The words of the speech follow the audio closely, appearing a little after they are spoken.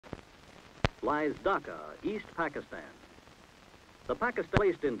lies Dhaka, East Pakistan. The Pakistan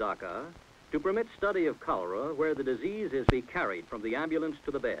placed in Dhaka to permit study of cholera where the disease is to be carried from the ambulance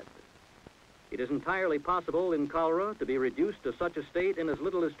to the bed. It is entirely possible in cholera to be reduced to such a state in as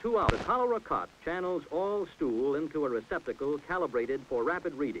little as 2 hours. The cholera cot channels all stool into a receptacle calibrated for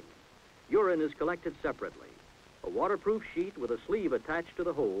rapid reading. Urine is collected separately. A waterproof sheet with a sleeve attached to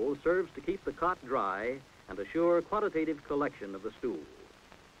the hole serves to keep the cot dry and assure quantitative collection of the stool.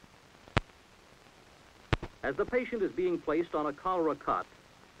 As the patient is being placed on a cholera cot,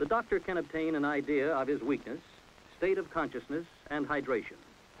 the doctor can obtain an idea of his weakness, state of consciousness, and hydration.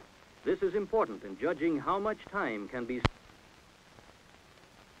 This is important in judging how much time can be.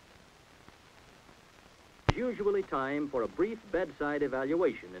 It's usually time for a brief bedside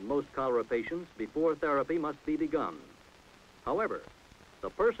evaluation in most cholera patients before therapy must be begun. However,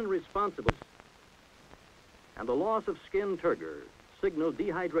 the person responsible and the loss of skin turgor signal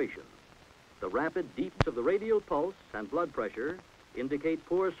dehydration. The rapid deeps of the radial pulse and blood pressure indicate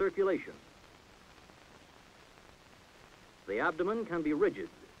poor circulation. The abdomen can be rigid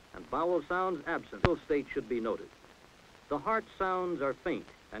and bowel sounds absent. The state should be noted. The heart sounds are faint,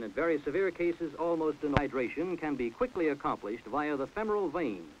 and in very severe cases, almost dehydration can be quickly accomplished via the femoral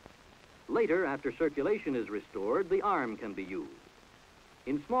vein. Later, after circulation is restored, the arm can be used.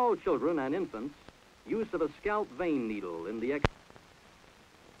 In small children and infants, use of a scalp vein needle in the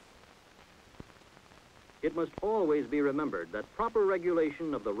It must always be remembered that proper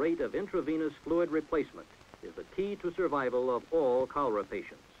regulation of the rate of intravenous fluid replacement is the key to survival of all cholera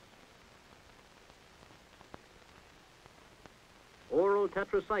patients. Oral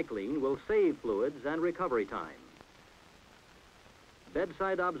tetracycline will save fluids and recovery time.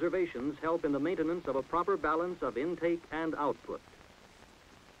 Bedside observations help in the maintenance of a proper balance of intake and output.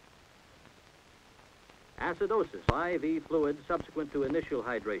 Acidosis, IV fluid subsequent to initial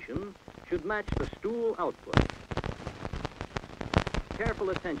hydration, should match the stool output. Careful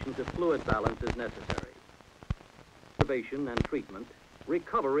attention to fluid balance is necessary. Observation and treatment,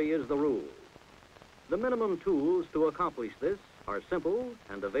 recovery is the rule. The minimum tools to accomplish this are simple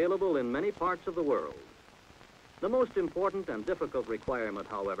and available in many parts of the world. The most important and difficult requirement,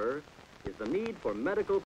 however, is the need for medical